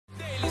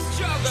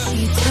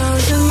She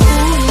tells him, ooh,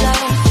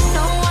 love,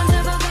 no one's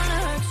ever gonna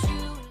hurt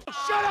you.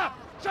 Shut up!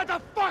 Shut the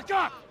fuck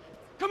up!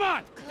 Come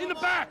on! In the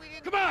back!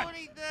 Come on!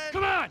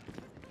 Come on!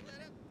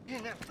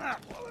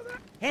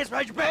 Hands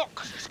behind your back!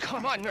 Oh,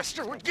 come on,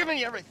 mister. We're giving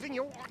you everything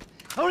you want.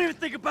 Don't even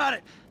think about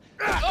it!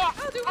 I'll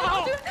do it,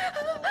 I'll do it.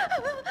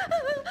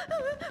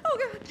 Oh,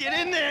 God. Get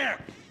in there!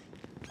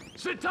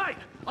 Sit tight!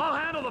 I'll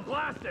handle the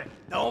plastic!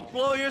 Don't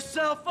blow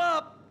yourself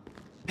up!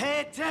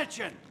 Pay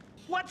attention!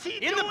 What's he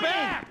In doing? the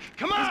back!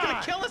 Come He's on!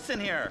 gonna kill us in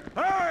here!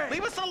 Hurry!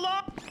 Leave us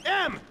alone!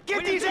 Em, get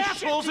We didn't these do shit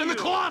assholes to in the you.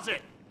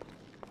 closet!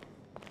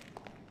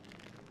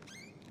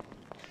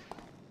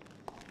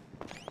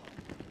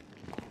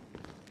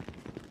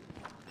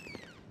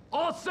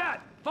 All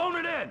set! Phone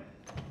it in!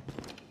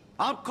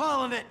 I'm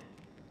calling it!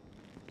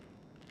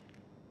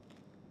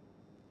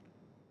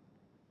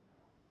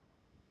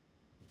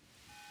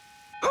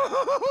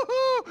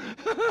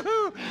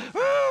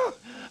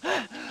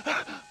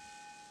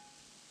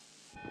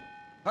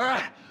 All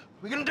right,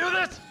 we gonna do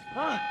this?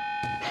 Huh?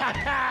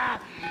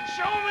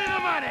 Show me the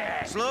money!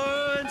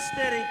 Slow and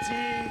steady, T.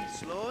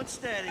 Slow and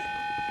steady.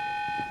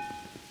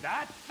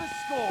 That's the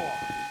score!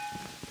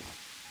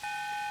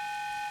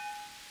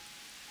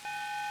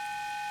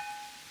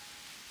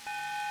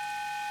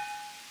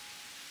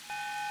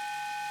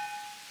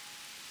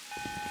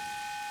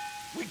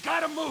 We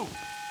gotta move!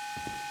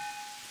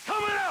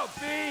 Coming out,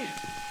 B!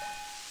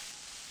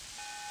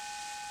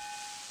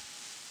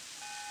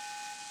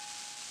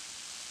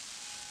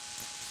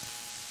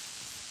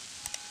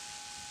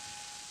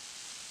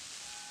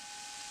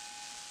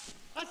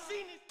 I've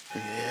seen it.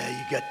 Yeah,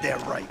 you got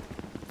that right.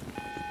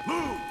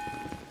 Move!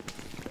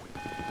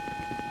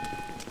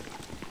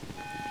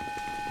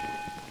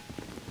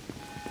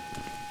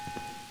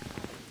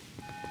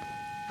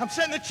 I'm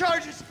setting the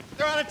charges.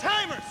 They're on a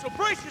timer, so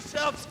brace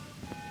yourselves.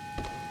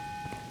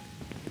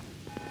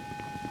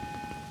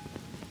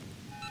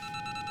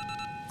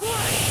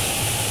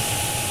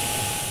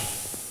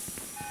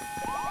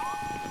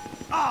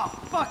 Oh,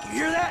 fuck, you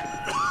hear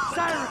that?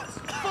 Sirens!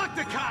 Fuck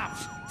the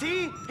cops.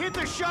 T, hit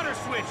the shutter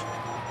switch.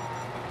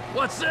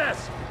 What's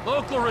this?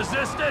 Local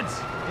resistance?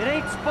 It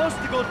ain't supposed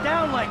to go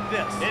down like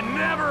this. It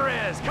never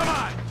is! Come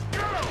on!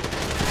 Get out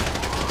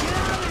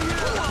of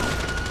here!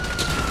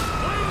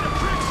 Blame the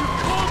pricks who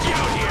called you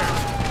out here!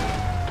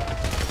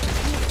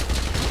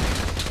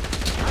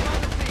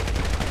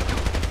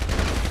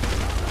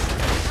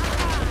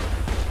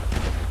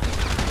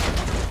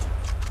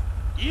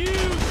 You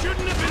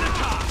shouldn't have been a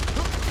cop!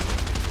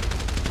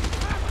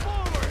 Fast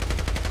forward!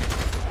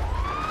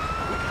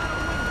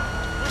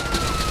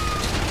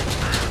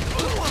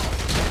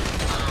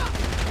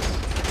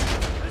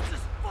 This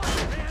is fun,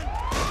 man!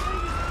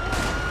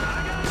 I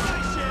got my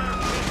share!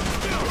 It's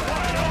still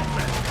wide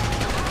open!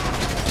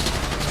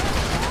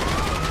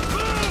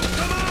 Move!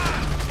 Come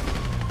on!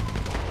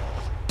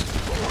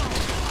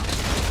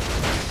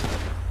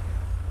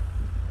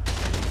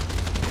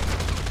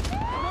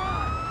 Come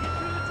on! Get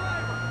to the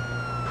driver!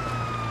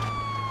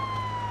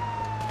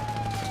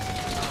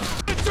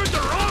 It's the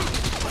wrong!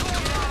 Get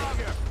out of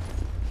here!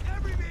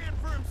 Every man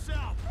for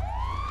himself!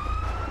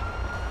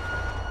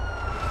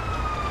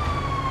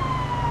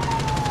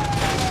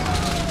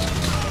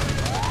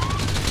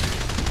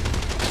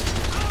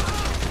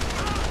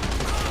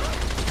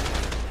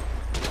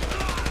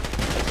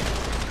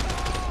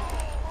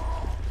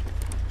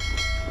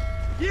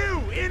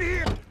 You in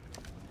here!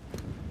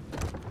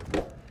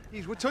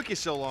 Jeez, what took you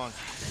so long?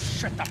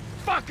 Shut the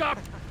fuck up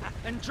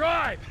and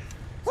drive!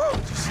 Woo!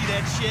 Did you see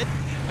that shit?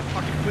 I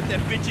fucking put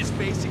that bitch's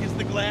face against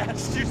the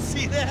glass. Did you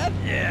see that?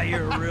 Yeah,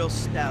 you're a real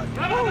stout.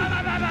 Fuck,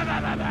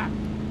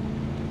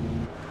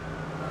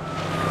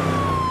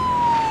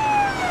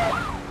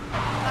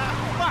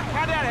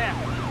 how'd that happen?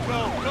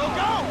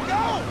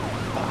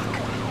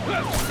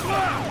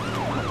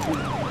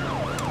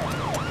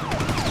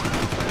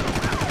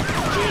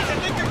 Jeez, I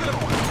think they're gonna...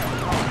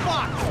 Oh,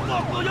 fuck!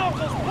 Local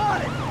yokels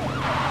spotted!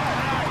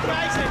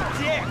 Guy's a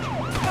dick!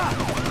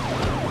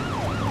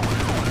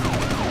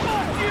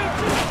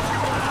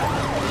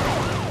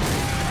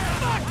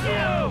 Fuck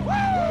you!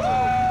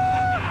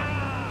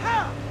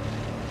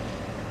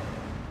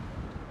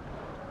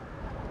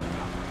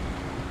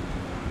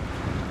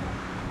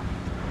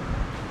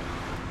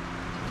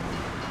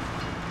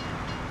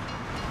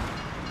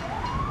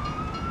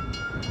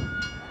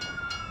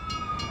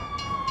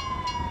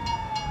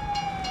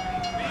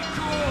 Be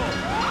cool!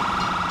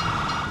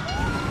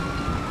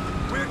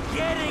 We're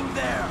getting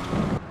there!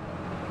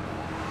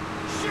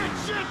 Shit!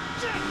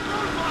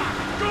 Roadblock!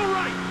 Go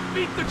right!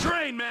 Beat the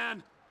train,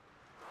 man!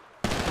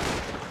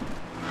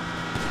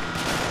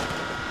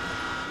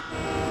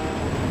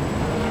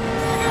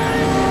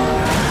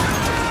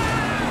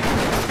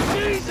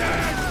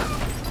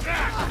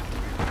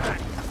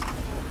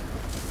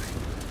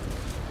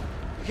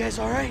 You guys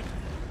alright?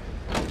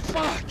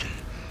 Fuck!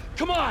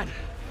 Come on!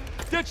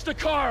 Ditch the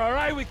car, all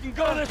right? We can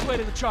go this way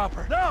to the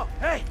chopper. No!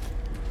 Hey!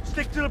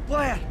 Stick to the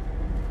plan!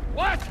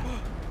 What?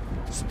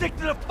 Stick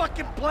to the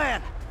fucking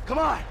plan! Come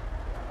on!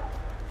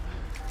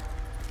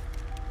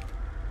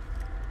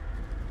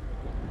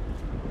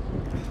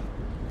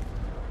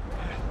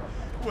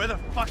 Where the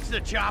fuck's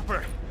the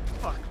chopper?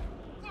 Fuck.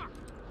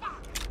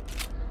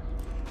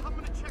 I'm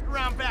gonna check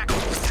around back.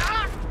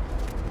 Ah!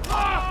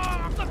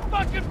 Oh, the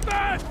fucking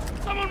fence!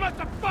 Someone must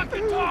have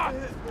fucking talked!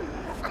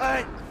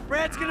 Alright,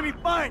 Brad's gonna be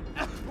fine.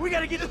 We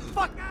gotta get the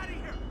fuck out of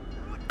here.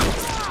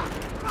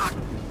 Fuck!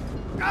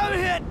 I'm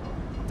hit!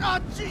 Oh,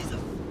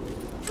 Jesus!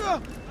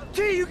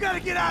 T, you gotta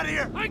get out of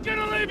here! I'm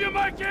gonna leave you,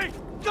 Mikey!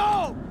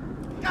 Go!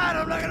 God,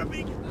 I'm not gonna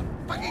be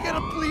fucking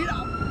gonna bleed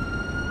out.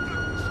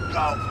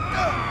 Go!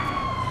 No!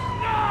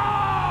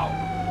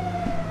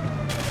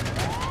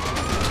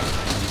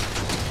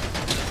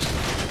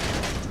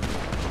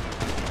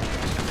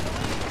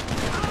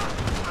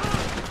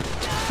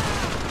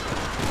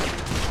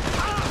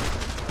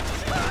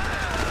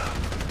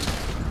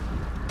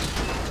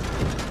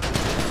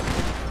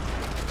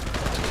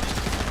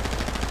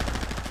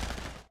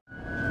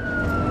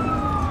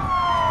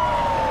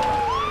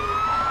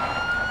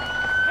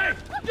 Hey,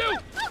 you!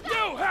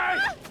 You, hey!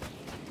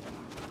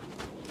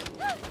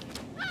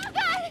 Oh,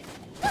 God!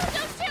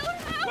 Don't shoot!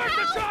 Oh, Where's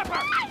the help! chopper?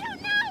 I don't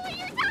know what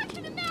you're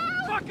talking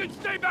about! Fucking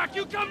stay back!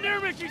 You come near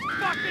me, she's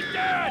fucking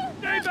dead!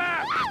 Stay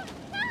back! Help!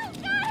 Help!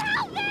 God,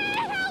 help me!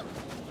 Help!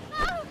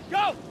 Oh.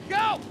 Go!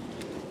 Go!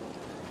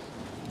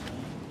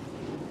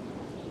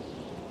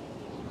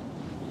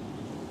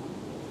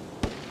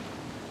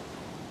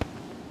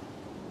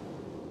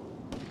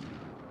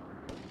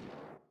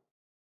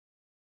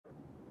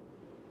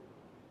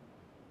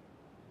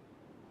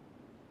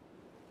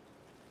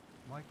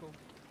 Michael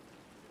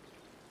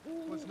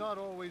was not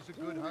always a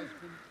good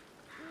husband,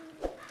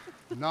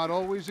 not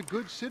always a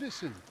good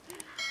citizen.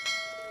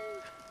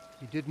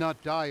 He did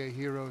not die a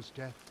hero's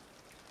death,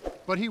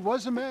 but he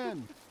was a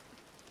man.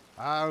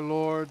 Our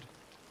Lord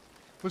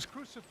was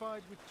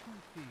crucified with 2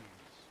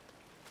 thieves,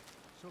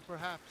 so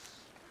perhaps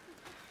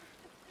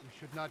we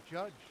should not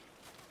judge.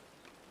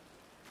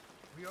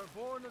 We are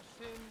born of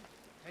sin,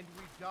 and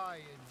we die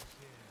in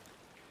sin.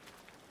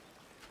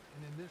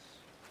 And in this,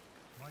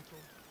 Michael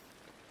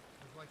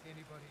was like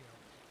anybody else.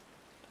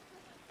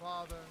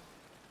 Father,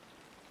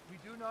 we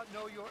do not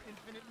know your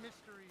infinite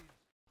mysteries.